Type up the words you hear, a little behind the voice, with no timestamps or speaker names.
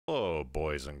Hello,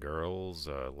 boys and girls,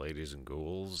 ladies and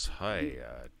ghouls. Hi,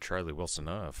 Charlie Wilson.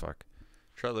 Fuck.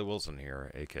 Charlie Wilson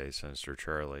here, aka Sinister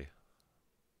Charlie.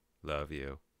 Love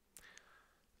you.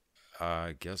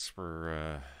 I guess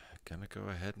we're gonna go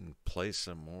ahead and play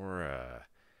some more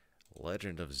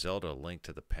Legend of Zelda Link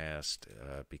to the Past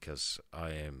because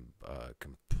I am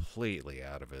completely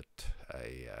out of it.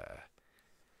 I'm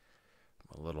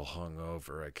a little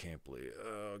hungover. I can't believe.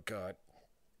 Oh, God.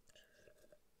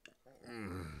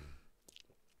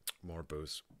 More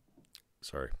booze.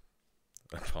 Sorry.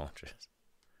 I apologize.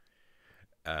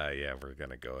 Yeah, we're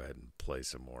gonna go ahead and play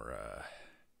some more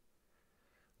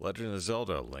Legend of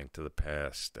Zelda: Link to the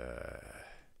Past.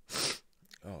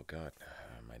 Oh God,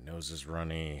 my nose is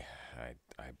runny.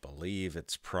 I believe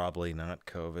it's probably not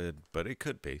COVID, but it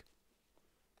could be.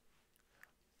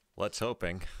 Let's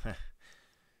hoping.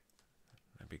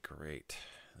 That'd be great.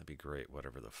 That'd be great.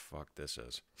 Whatever the fuck this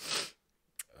is.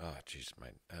 Oh jeez, my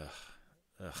ugh.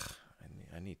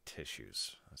 I need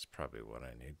tissues. That's probably what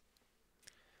I need.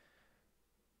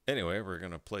 Anyway, we're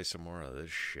gonna play some more of this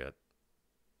shit.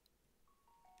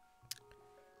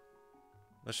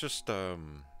 Let's just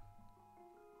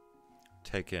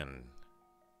take in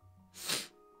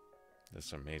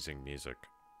this amazing music.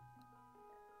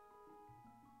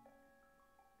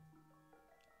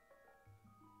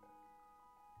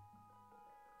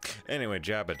 Anyway,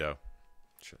 Jabado.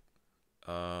 Shit.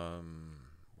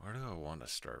 Where do I want to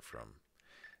start from?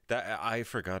 That I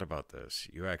forgot about this.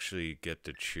 You actually get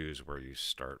to choose where you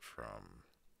start from.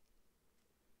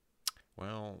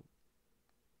 Well,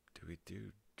 do we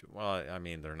do? Well, I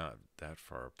mean, they're not that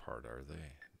far apart, are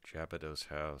they? Jabado's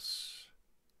house.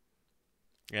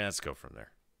 Yeah, let's go from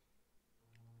there.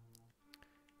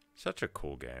 Such a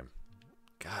cool game.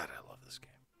 God, I love this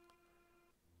game.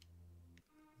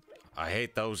 I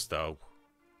hate those, though.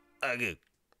 Ugh.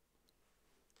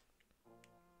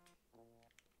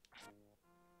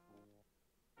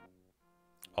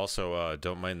 Also,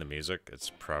 don't mind the music. It's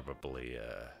probably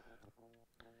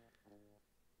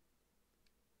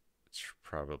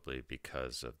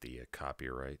because of the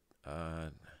copyright.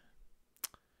 I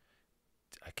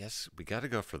guess we got to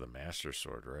go for the Master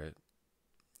Sword, right?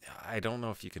 I don't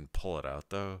know if you can pull it out,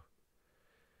 though.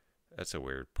 That's a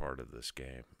weird part of this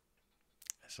game.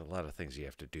 There's a lot of things you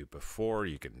have to do before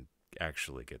you can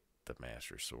actually get the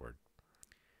Master Sword.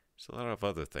 There's a lot of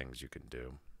other things you can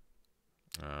do.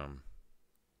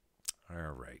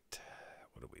 Alright.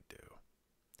 What do we do?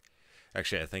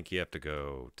 Actually, I think you have to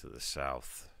go to the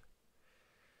south.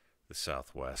 The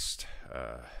southwest.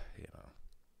 You know.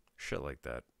 Shit like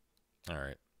that.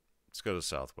 Alright. Let's go to the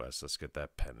southwest. Let's get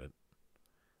that pendant.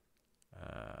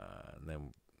 And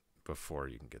then before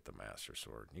you can get the Master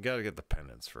Sword. You gotta get the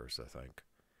pendants first, I think.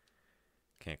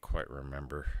 Can't quite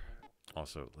remember.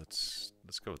 Also, let's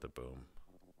go with the boom.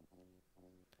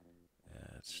 Yeah,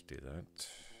 let's do that.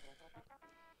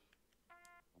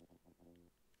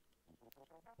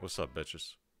 What's up,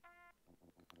 bitches?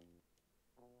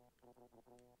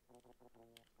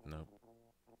 Nope.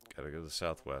 Gotta go to the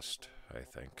southwest, I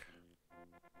think.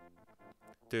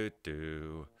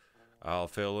 Do. I'll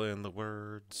fill in the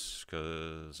words,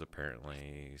 cause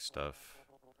apparently stuff.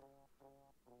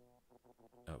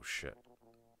 Oh shit.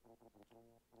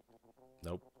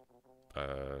 Nope.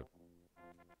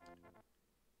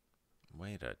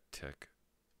 Wait a tick.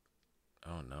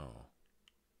 Oh no.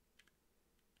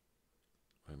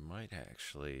 We might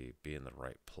actually be in the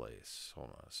right place. Hold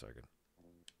on a second.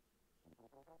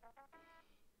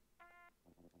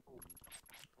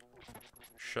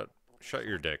 Shut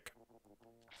your dick.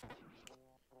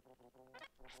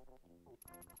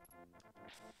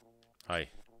 Hi.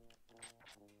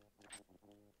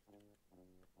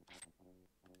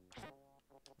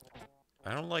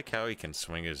 I don't like how he can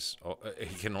swing his...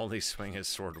 he can only swing his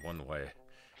sword one way.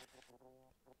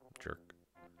 Jerk.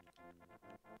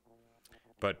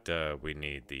 But, we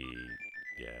need the...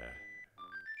 Yeah.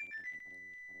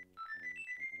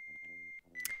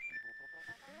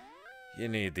 You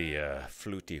need the,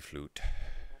 flutey flute.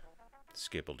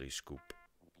 Skibbledy scoop.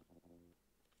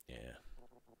 Yeah.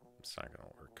 It's not gonna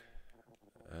work.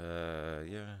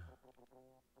 Yeah.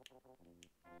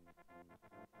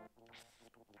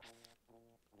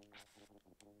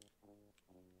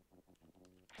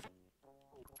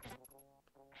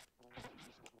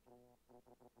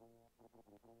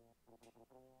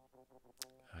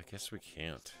 I guess we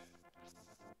can't.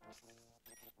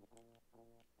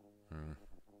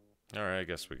 Alright, I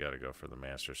guess we gotta go for the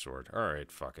Master Sword.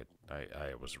 Alright, fuck it.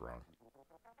 I was wrong.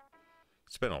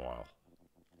 It's been a while.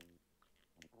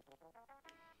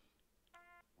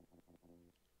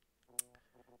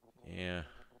 Yeah,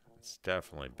 it's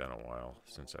definitely been a while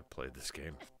since I played this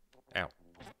game. Ow.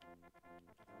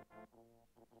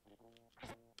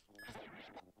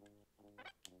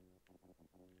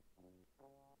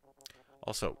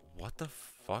 Also, what the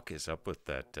fuck is up with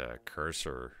that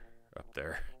cursor up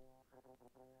there?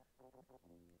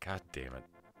 God damn it.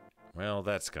 Well,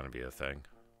 that's gonna be a thing.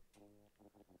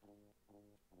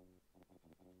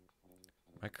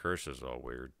 My cursor's all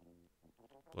weird.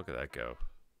 Look at that go.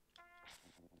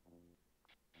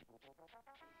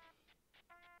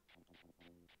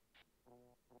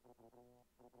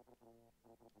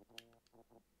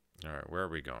 Alright, where are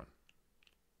we going?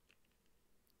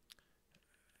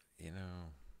 You know...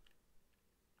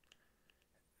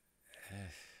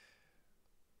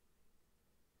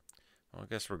 Well, I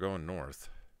guess we're going north.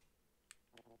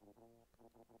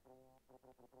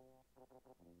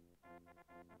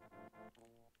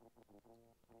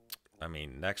 I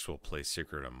mean, next we'll play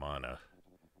Secret of Mana.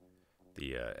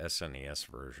 The SNES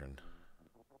version.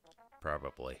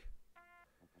 Probably.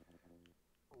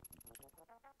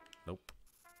 Nope.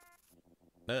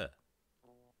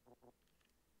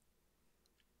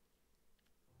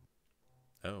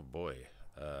 Oh boy.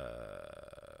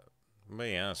 Let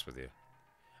me be honest with you.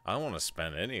 I don't want to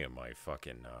spend any of my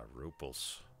fucking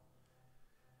ruples.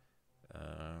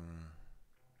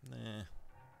 Nah. I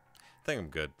think I'm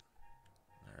good.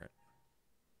 Alright.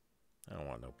 I don't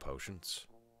want no potions.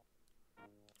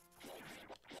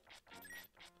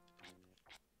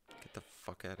 Get the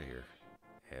fuck out of here,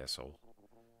 asshole.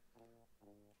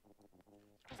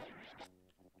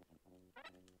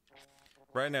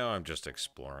 Right now I'm just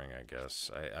exploring, I guess.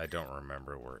 I don't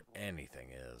remember where anything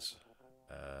is.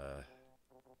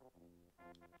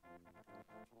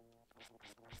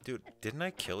 Dude, didn't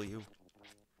I kill you?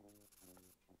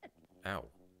 Ow.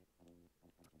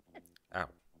 Ow.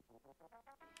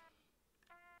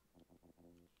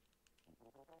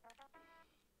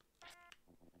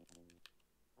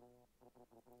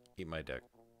 Eat my dick.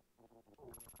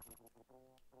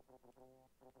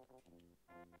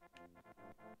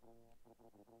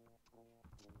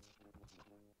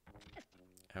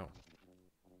 Ow.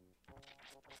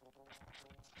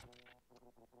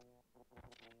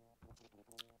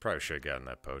 Probably should have gotten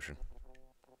that potion.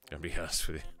 Gonna be honest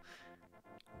with you.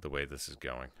 The way this is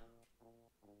going.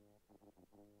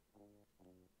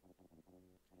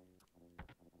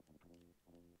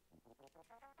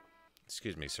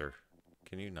 Excuse me, sir.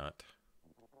 Can you not?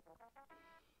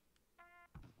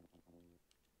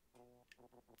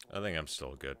 I think I'm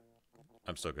still good.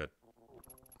 I'm still good.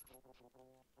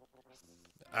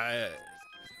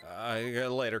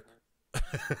 Later.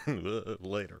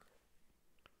 Later.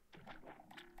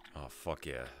 Oh, fuck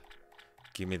yeah.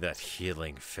 Give me that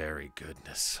healing fairy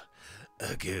goodness.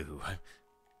 Agoo.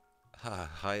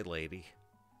 Hi, lady.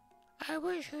 I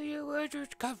wish you were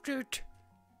just comfort.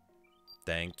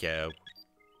 Thank you.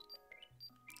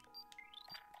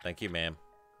 Thank you, ma'am.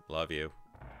 Love you.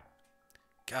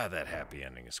 God, that happy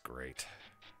ending is great.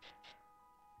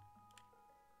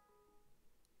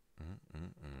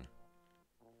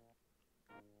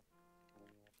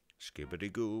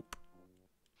 Skibbity goop.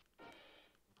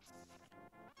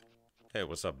 Hey,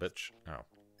 what's up, bitch? Oh.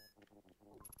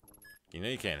 You know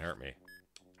you can't hurt me.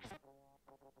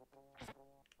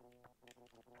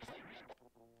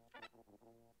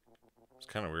 It's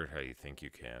kind of weird how you think you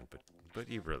can, but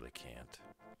you really can't.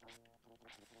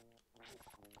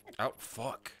 Oh,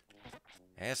 fuck.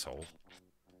 Asshole.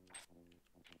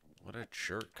 What a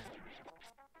jerk.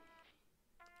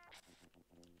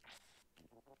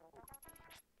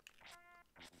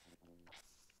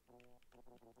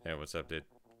 Hey, what's up, dude?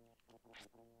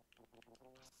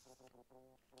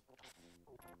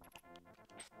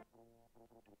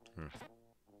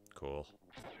 Cool.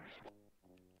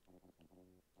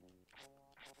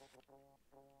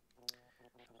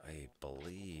 I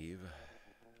believe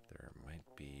there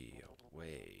might be a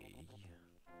way.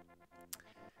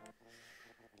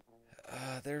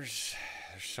 There's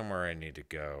somewhere I need to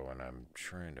go, and I'm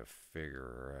trying to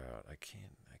figure out. I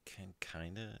can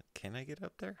kinda. Can I get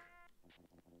up there?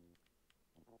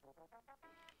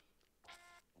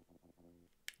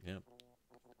 Yep.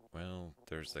 Well,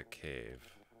 there's the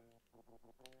cave.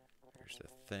 Here's the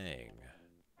thing.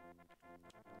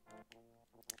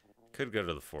 Could go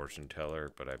to the fortune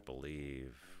teller, but I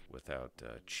believe without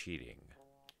cheating.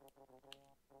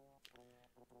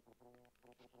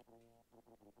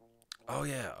 Oh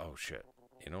yeah. Oh shit.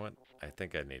 You know what? I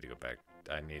think I need to go back.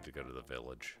 I need to go to the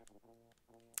village.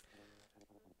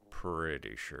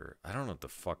 Pretty sure. I don't know what the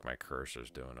fuck my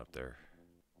cursor's doing up there.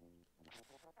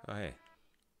 Oh hey.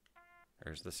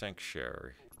 There's the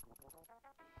sanctuary.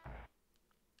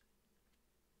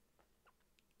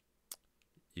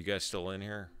 You guys still in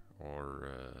here? Or,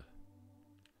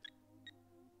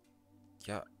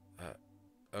 Yeah,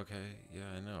 okay, yeah,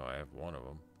 I know, I have one of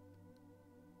them.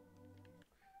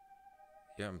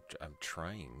 Yeah, I'm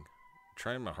trying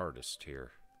my hardest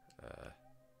here.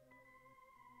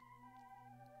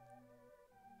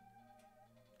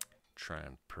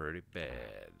 Trying pretty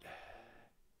bad.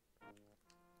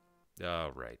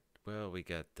 All right. Well, we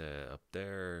got up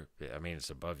there. I mean, it's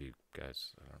above you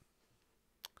guys.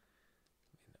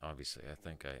 Obviously, I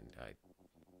think I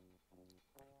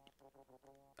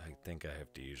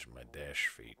have to use my dash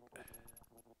feet.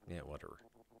 Yeah, whatever.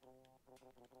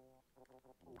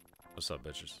 What's up,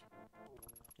 bitches?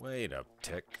 Wait up,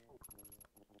 tick.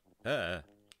 Uh.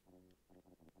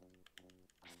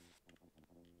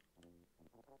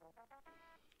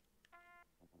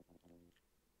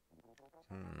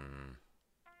 Hmm.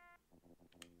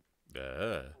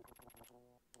 Uh.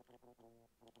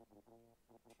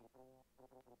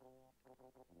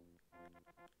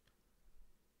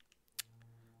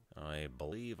 I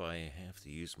believe I have to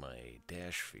use my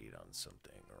dash feet on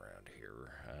something around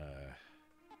here.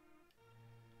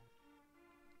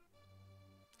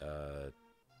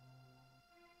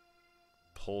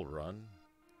 Pull run?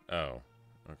 Oh,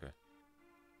 okay.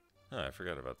 Oh, I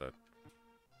forgot about that.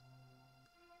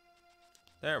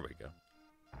 There we go.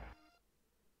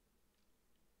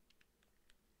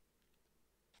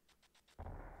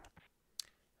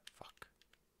 Fuck.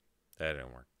 That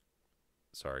didn't work.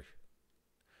 Sorry.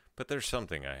 But there's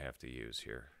something I have to use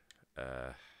here.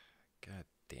 God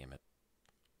damn it.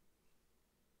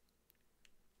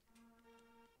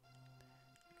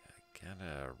 I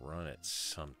gotta run at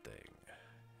something.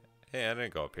 Hey, I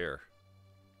didn't go up here.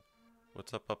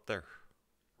 What's up there?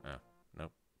 Oh,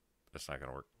 nope. That's not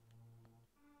gonna work.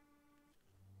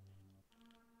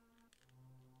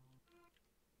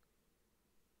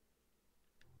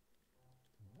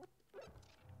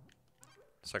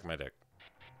 Suck my dick.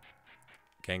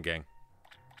 Gang gang.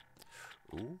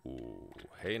 Ooh,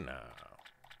 hey now.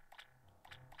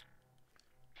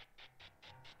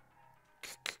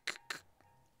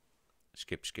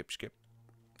 Skip, skip, skip.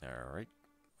 Alright.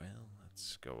 Well,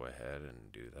 let's go ahead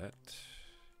and do that.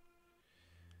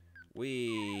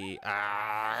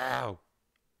 Ow!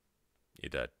 You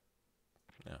dead.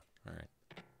 No, alright.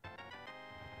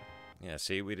 Yeah,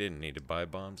 see, we didn't need to buy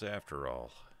bombs after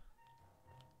all.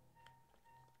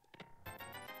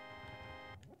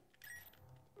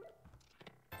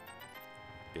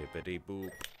 Bippity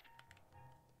boop.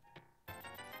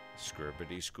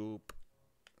 Scribbity scoop.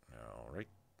 Alright.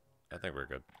 I think we're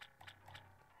good.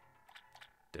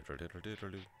 Diddle diddle diddle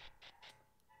doo.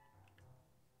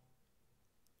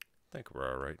 I think we're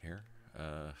alright here.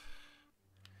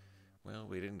 Well,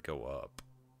 we didn't go up.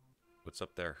 What's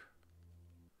up there?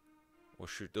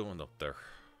 What's you doing up there?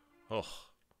 Oh.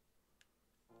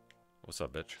 What's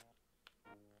up, bitch?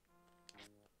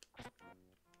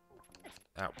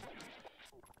 Ow.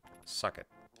 Suck it.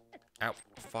 Ow.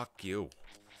 Fuck you.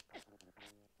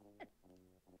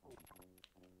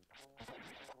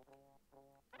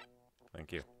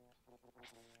 Thank you.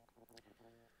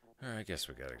 Alright, I guess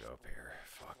we gotta go up here.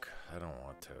 Fuck. I don't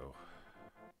want to.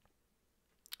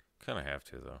 Kinda have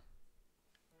to, though.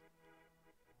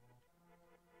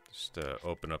 Just to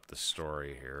open up the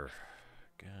story here.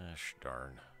 Gosh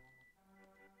darn.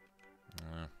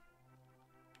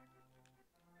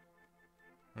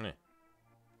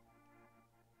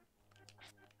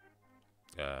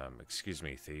 Excuse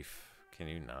me, thief. Can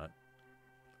you not?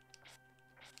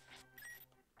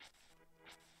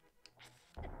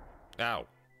 Ow!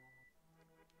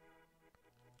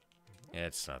 Yeah,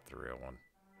 it's not the real one.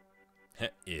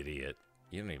 Idiot.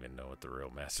 You don't even know what the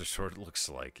real Master Sword looks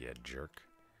like yet, jerk.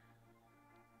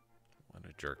 What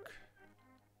a jerk.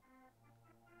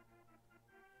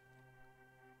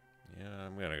 Yeah,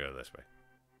 I'm gonna go this way.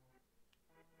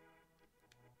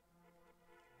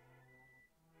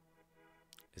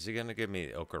 Is he gonna give me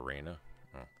Ocarina?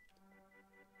 Oh.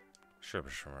 Shimmer,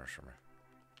 shimmer, shimmer.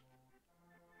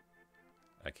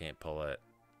 I can't pull it.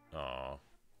 Aw.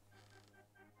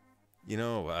 You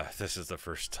know, this is the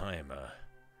first time,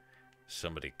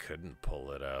 somebody couldn't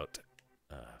pull it out.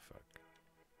 Fuck.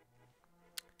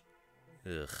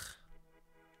 Ugh.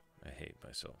 I hate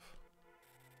myself.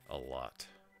 A lot.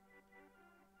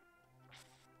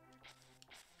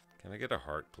 Can I get a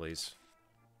heart, please?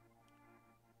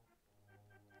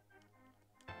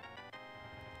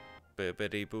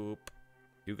 Bippity boop.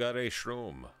 You got a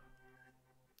shroom.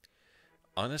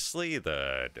 Honestly,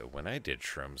 when I did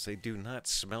shrooms, they do not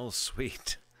smell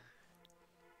sweet.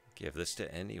 Give this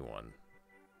to anyone.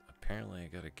 Apparently, I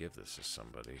gotta give this to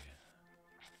somebody.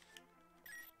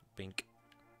 Bink.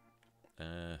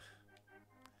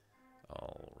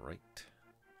 Alright.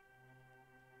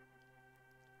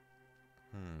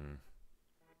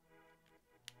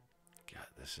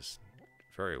 this is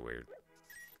very weird.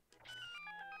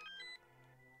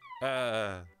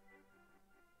 Ah.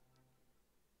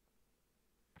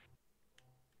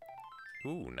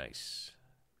 Ooh, nice.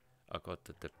 I got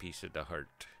the piece of the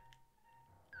heart.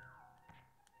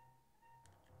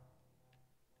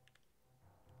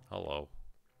 Hello.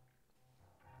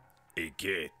 Hey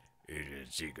kid, it's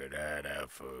a secret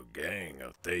hideout for a gang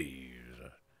of thieves.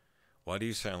 Why do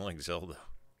you sound like Zelda?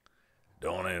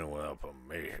 Don't anyone up a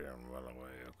mission while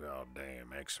a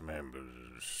goddamn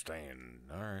ex-members stand.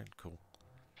 Alright, cool.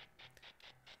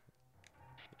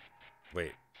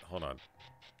 Wait, hold on.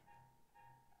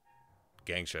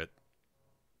 Gang shit.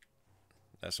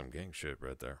 That's some gang shit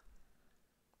right there.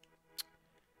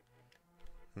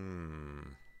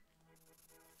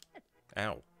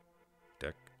 Ow.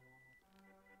 Dick.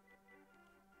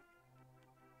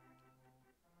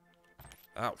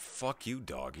 Oh, fuck you,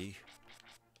 doggy.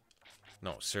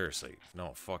 No, seriously.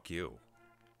 No, fuck you.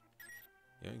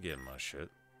 You ain't getting my shit.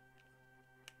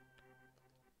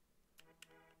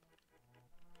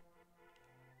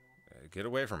 Get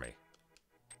away from me.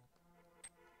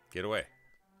 Get away.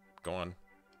 Go on.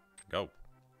 Go.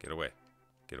 Get away.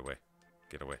 Get away.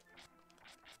 Get away.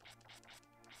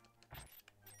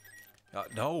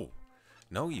 No.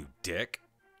 No, you dick.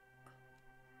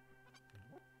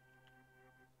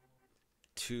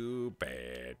 Too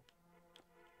bad.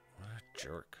 What a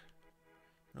jerk.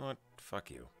 You know what?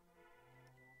 Fuck you.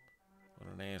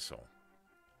 What an asshole.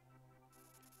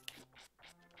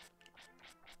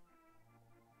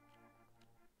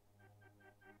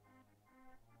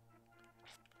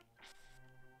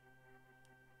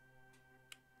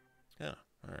 Yeah,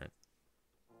 alright.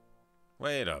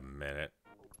 Wait a minute.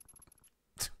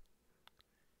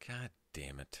 God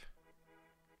damn it.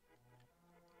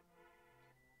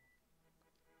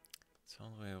 It's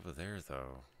all the way over there,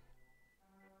 though.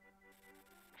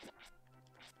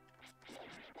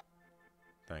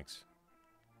 Thanks.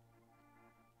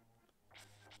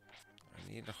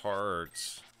 I need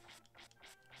hearts.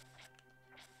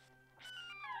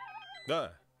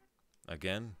 Ah!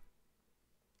 Again?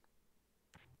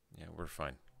 Yeah, we're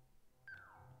fine.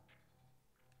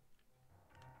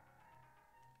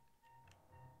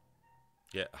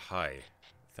 Yeah, hi.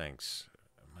 Thanks.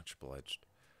 Much obliged.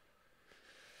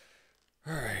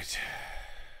 Alright.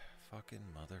 Fucking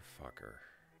motherfucker.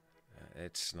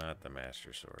 It's not the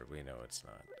Master Sword. We know it's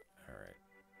not. Alright.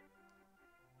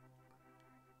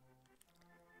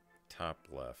 Top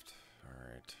left.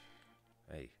 Alright.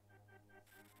 Hey.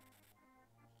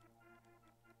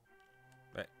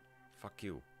 Hey. Fuck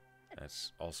you.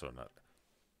 That's also not...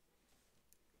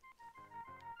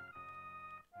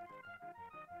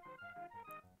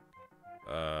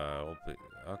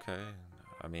 okay.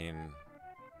 I mean...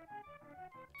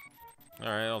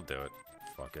 Alright, I'll do it.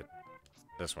 Fuck it.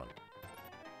 This one.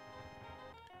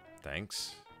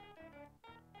 Thanks.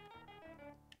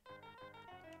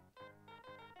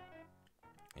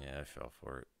 Yeah, I fell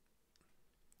for it.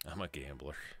 I'm a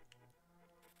gambler.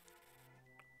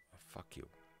 Oh, fuck you.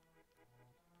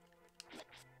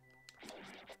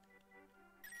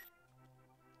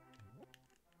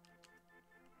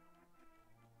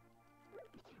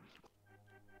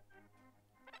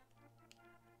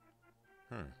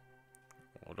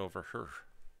 What over her?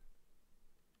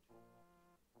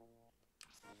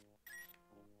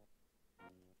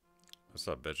 What's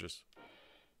up, bitches?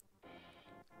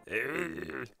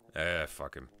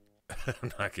 Fuck him.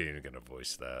 I'm not even gonna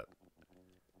voice that.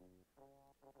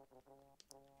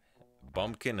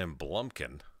 Bumpkin and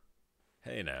Blumpkin.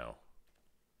 Hey now.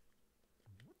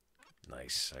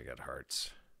 Nice, I got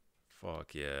hearts.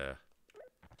 Fuck yeah.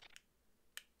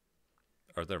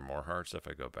 Are there more hearts if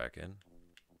I go back in?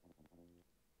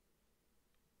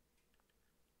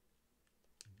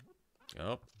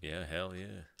 Oh, yeah, hell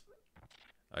yeah.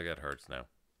 I got hearts now.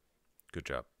 Good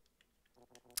job.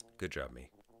 Good job, me.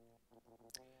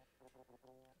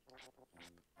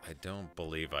 I don't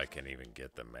believe I can even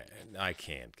get the I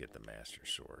can't get the Master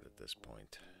Sword at this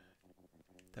point.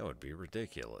 That would be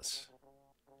ridiculous.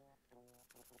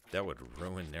 That would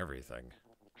ruin everything.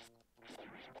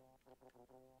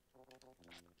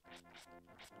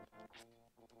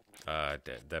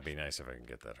 That'd be nice if I can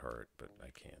get that heart, but I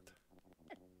can't.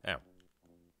 Ow.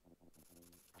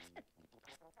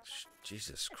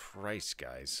 Jesus Christ,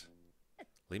 guys.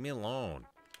 Leave me alone.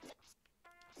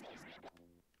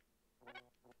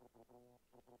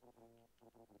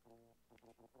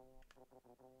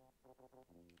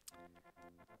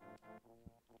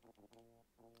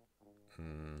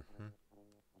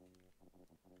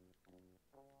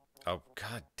 Oh,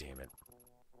 god damn it.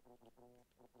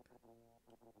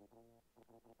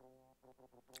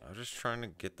 I was just trying to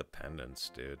get the pendants,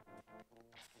 dude.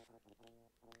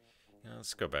 Yeah,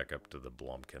 let's go back up to the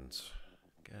Blumpkins.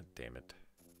 God damn it.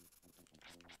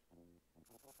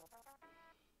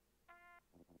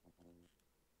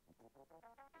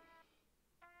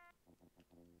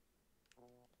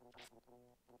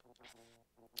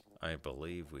 I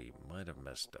believe we might have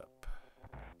messed up.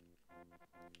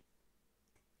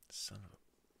 Son of a...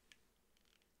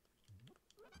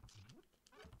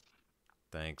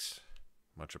 Thanks.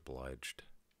 Much obliged.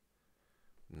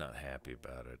 Not happy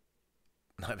about it.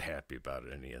 Not happy about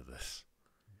any of this.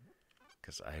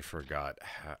 Because I forgot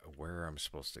where I'm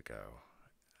supposed to go.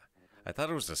 I thought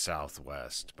it was the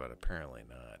southwest, but apparently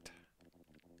not.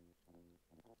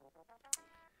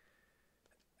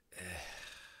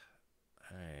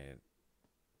 Alright.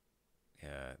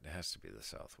 Yeah, it has to be the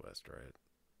southwest, right?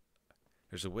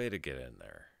 There's a way to get in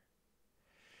there.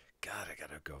 God, I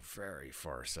gotta go very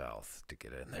far south to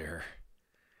get in there.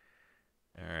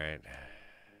 Alright.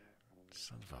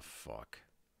 Son of a fuck.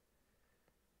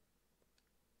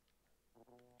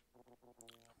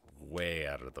 Way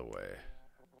out of the way.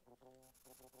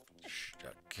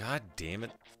 God damn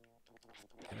it.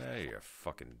 Get out of here,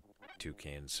 fucking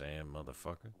Toucan Sam,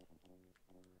 motherfucker.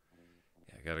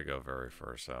 Yeah, I gotta go very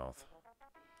far south.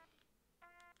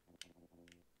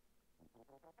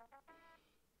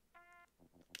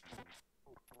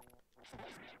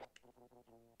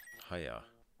 Hiya.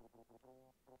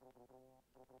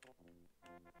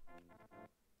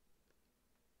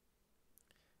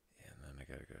 And then I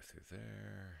gotta go through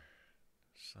there.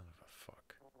 Son of a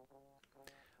fuck.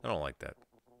 I don't like that.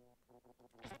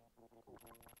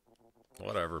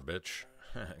 Whatever, bitch.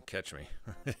 Catch me.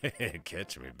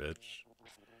 Catch me, bitch.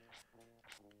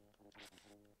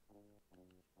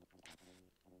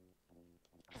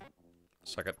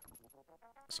 Suck it.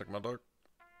 Suck my dick.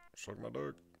 Suck my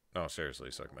dick. No,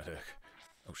 seriously, suck my dick.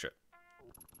 Oh, shit.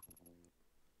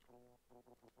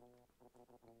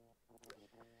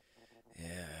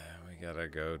 Yeah, we gotta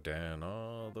go down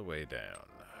all the way down.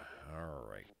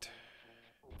 Alright.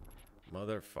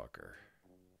 Motherfucker.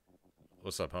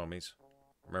 What's up, homies?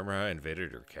 Remember how I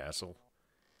invaded your castle?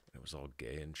 It was all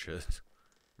gay and shit.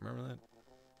 Remember that?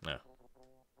 No.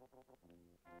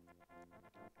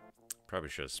 Probably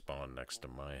should have spawned next to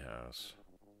my house.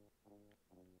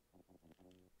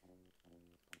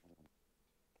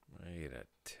 Wait a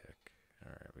tick.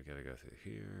 Alright, we gotta go through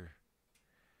here.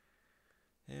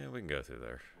 Yeah, we can go through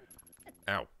there.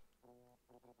 Ow.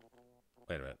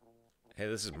 Wait a minute. Hey,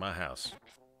 this is my house.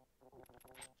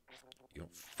 You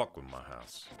don't fuck with my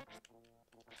house.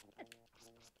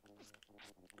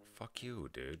 Fuck you,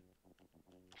 dude.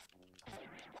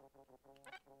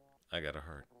 I got a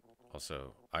heart.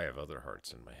 Also, I have other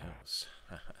hearts in my house.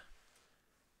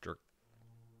 Jerk.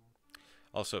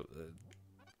 Also,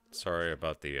 sorry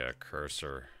about the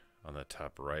cursor on the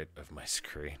top right of my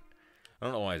screen. I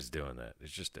don't know why it's doing that. It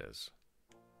just is.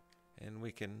 And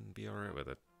we can be alright with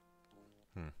it.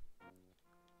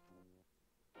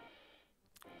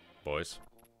 Boys.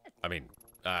 I mean,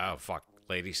 oh, fuck.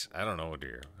 Ladies. I don't know,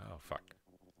 dear. Oh, fuck.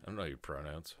 I don't know your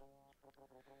pronouns.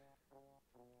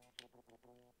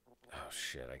 Oh,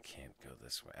 shit. I can't go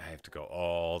this way. I have to go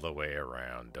all the way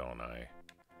around, don't I?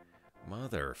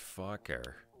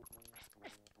 Motherfucker.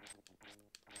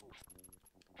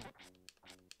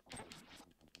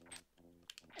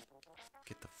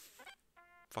 Get the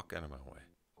fuck out of my way.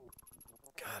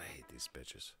 God, I hate these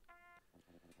bitches.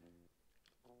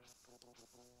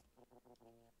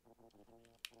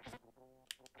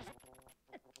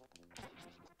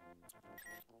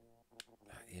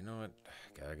 You know what?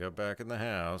 Gotta go back in the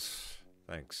house.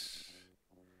 Thanks.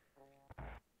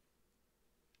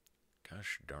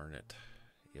 Gosh darn it.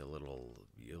 You little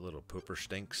pooper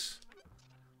stinks.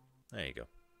 There you go.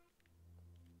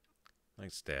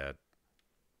 Thanks, Dad.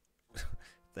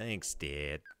 Thanks,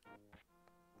 Dad.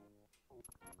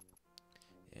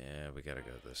 Yeah, we gotta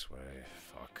go this way.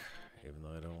 Fuck. Even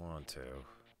though I don't want to.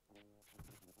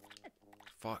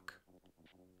 Fuck.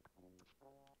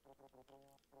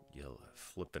 You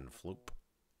flippin' floop.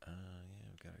 Yeah,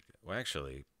 we gotta go. Well,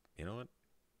 actually, you know what?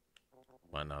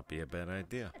 Might not be a bad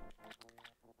idea.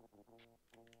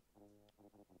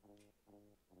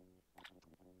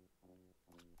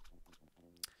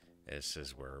 This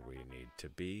is where we need to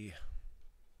be.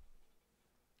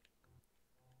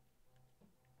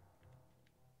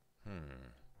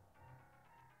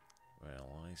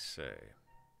 Well, I say.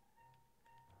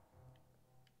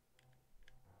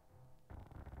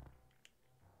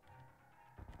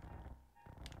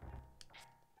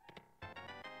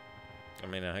 I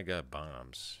mean, I got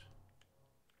bombs.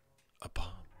 A bomb.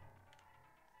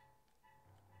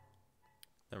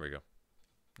 There we go.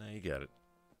 Now you got it.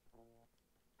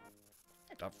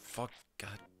 Oh, fuck.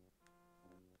 God.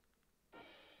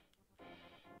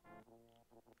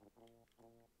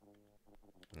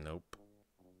 Nope.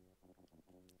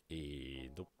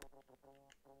 Nope.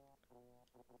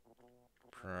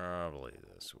 Probably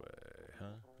this way, huh?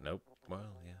 Nope.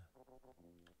 Well, yeah.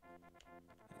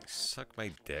 Suck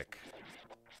my dick.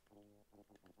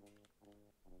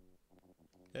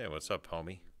 Hey, what's up,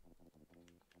 homie?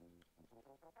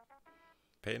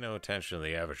 Pay no attention to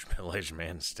the average middle-aged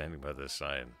man standing by the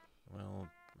sign. Well,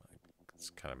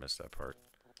 I kind of missed that part.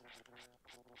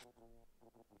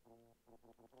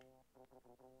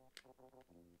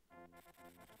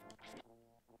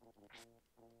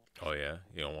 Oh yeah?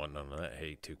 You don't want none of that.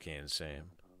 Hey, Toucan Sam.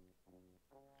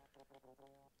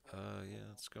 Yeah,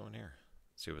 let's go in here.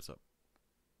 See what's up.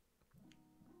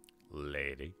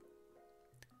 Lady.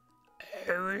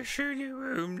 I will show you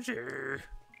room, sir.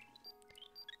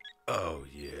 Oh,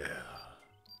 yeah.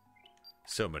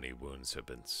 So many wounds have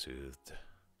been soothed.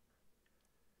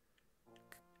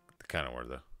 They kind of were,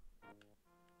 though.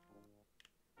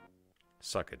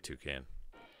 Suck it, Toucan.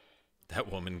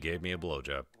 That woman gave me a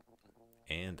blowjob.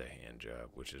 And a hand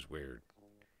job, which is weird.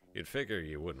 You'd figure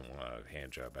you wouldn't want a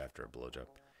hand job after a blowjob.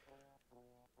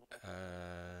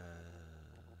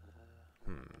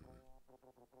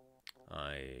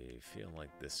 I feel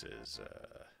like this is,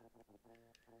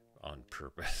 on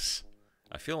purpose.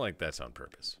 I feel like that's on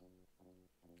purpose.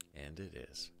 And it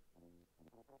is.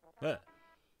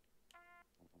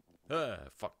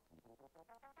 Fuck.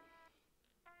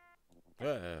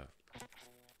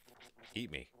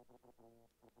 Eat me.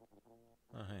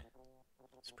 Oh, hey.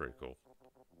 It's pretty cool.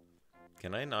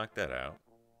 Can I knock that out?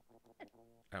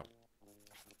 Ow.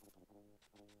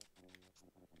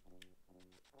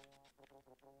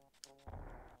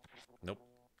 Nope.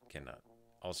 Cannot.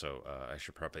 Also, I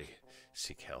should probably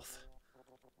seek health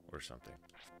or something.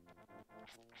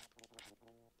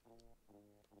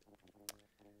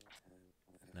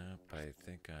 Nope, I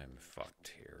think I'm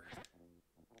fucked here.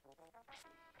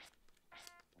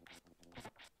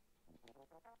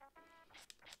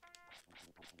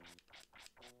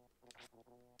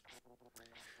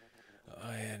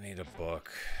 I need a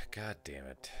book. God damn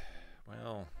it.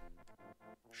 Well,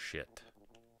 shit.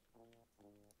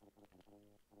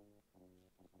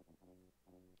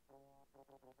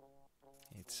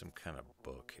 Need some kind of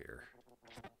book here.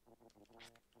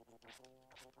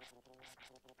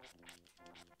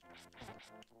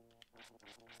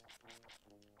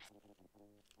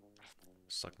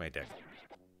 Suck my dick.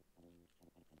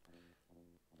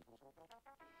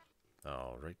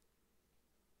 All right.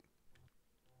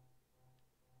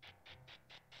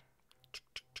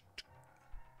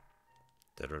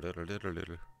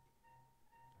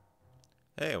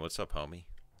 Hey, what's up, homie?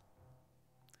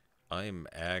 I'm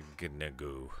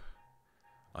Agnagu.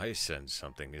 I sense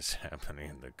something is happening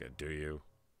in the good. Do you?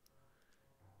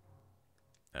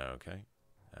 Okay.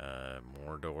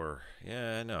 Mordor.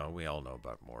 Yeah, I know. We all know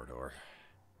about Mordor.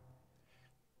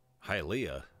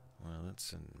 Hylia? Well,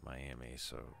 that's in Miami,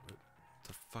 so... What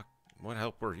the fuck? What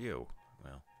help were you?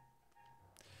 Well...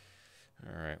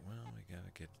 Alright, well, we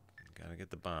gotta get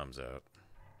the bombs out.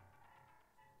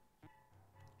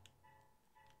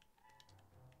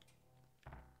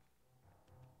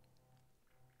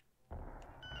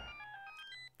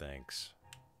 Thanks.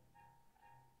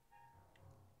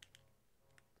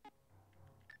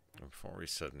 Before we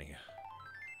suddenly...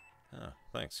 Oh,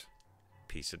 thanks.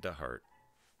 Piece of the heart.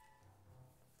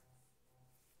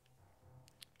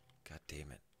 God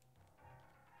damn it.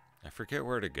 I forget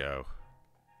where to go.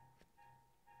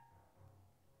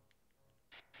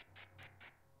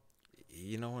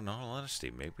 You know, in all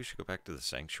honesty, maybe we should go back to the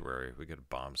sanctuary. We gotta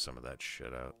bomb some of that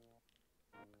shit out.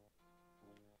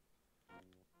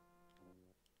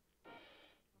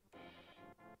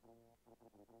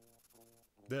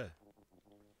 Yeah.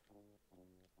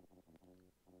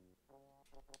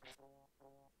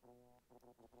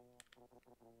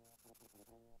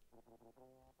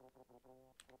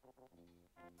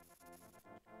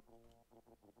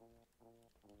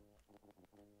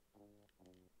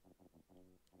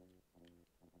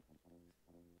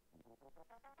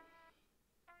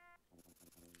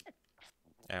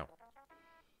 Ow.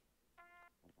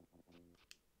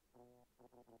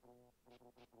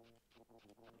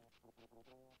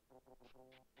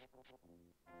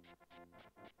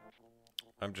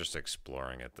 I'm just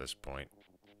exploring at this point.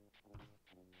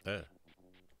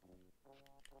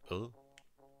 Oh.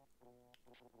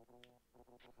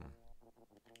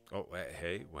 Oh,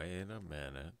 hey, wait a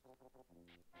minute.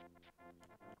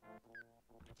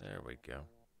 There we go.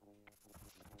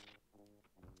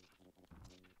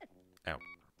 Ow.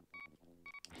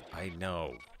 I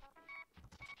know.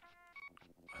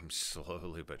 I'm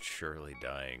slowly but surely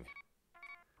dying.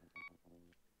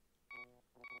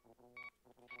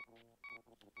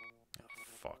 Oh,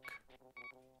 fuck.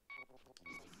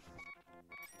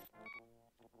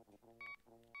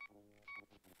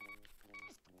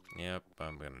 Yep,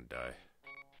 I'm gonna die.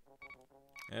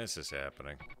 This is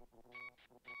happening.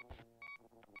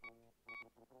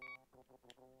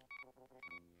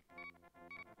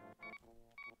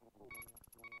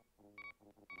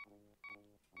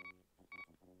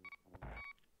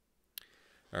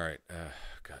 Alright,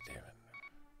 god damn it.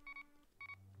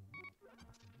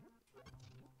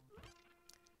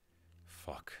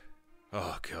 Fuck.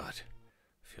 Oh god.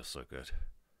 Feels so good.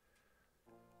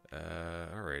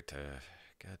 Alright,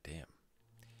 god damn.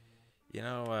 You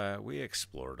know, we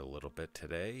explored a little bit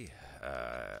today.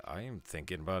 I am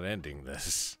thinking about ending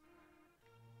this.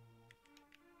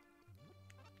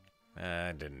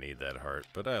 I didn't need that heart,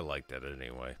 but I liked it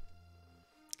anyway.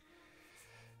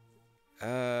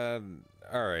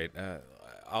 Alright,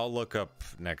 I'll look up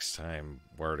next time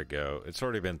where to go. It's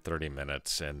already been 30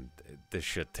 minutes, and this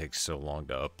shit takes so long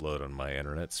to upload on my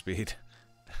internet speed.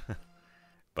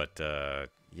 But,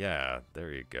 yeah,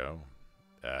 there you go.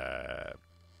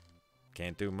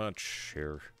 Can't do much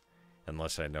here,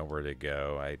 unless I know where to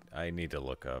go. I need to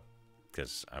look up,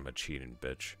 because I'm a cheating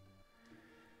bitch.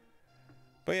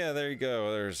 But yeah, there you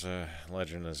go. There's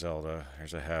Legend of Zelda.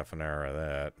 There's a half an hour of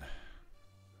that.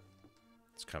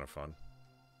 It's kind of fun.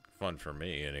 Fun for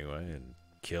me, anyway, and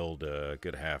killed a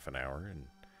good half an hour, and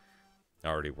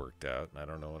already worked out, and I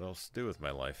don't know what else to do with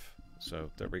my life.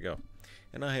 So, there we go.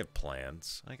 And I have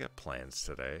plans. I got plans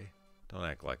today. Don't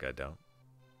act like I don't.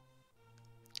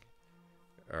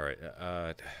 Alright,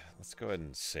 let's go ahead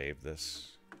and save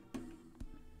this.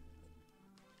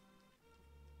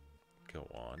 Go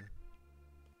on.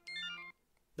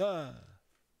 Ah!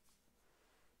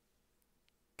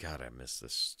 God, I miss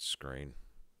this screen.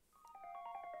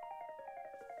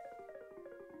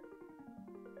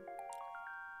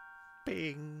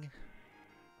 Bing!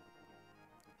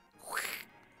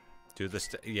 Do this.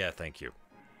 Yeah, thank you.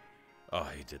 Oh,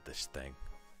 he did this thing.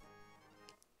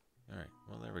 Alright,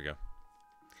 well, there we go.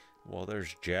 Well,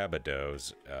 there's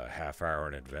Jabado's half-hour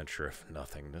adventure of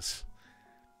nothingness.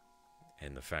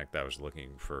 And the fact that I was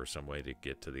looking for some way to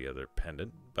get to the other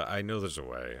pendant. But I know there's a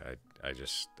way.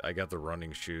 I got the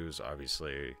running shoes.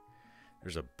 Obviously,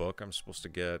 there's a book I'm supposed to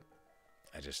get.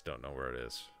 I just don't know where it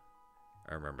is.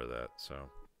 I remember that, so.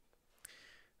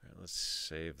 Alright, let's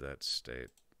save that state.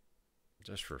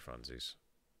 Just for funsies.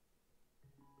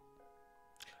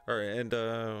 Alright, and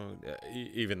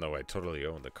even though I totally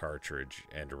own the cartridge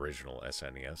and original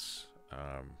SNES,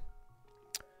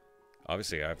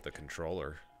 obviously I have the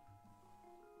controller.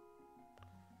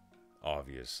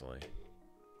 Obviously.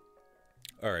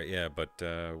 Alright, yeah, but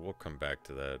we'll come back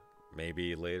to that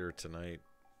maybe later tonight.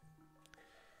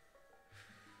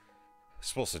 I'm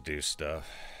supposed to do stuff.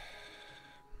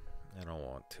 I don't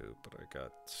want to, but I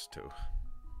got to.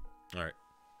 Alright.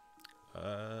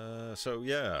 So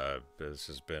yeah, this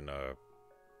has been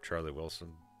Charlie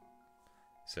Wilson,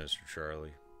 Sinister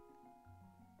Charlie.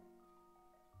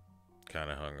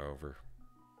 Kinda hungover.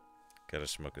 Gotta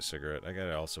smoke a cigarette. I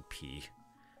gotta also pee.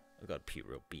 I gotta pee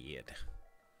real bad.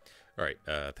 Alright,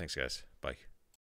 thanks guys. Bye.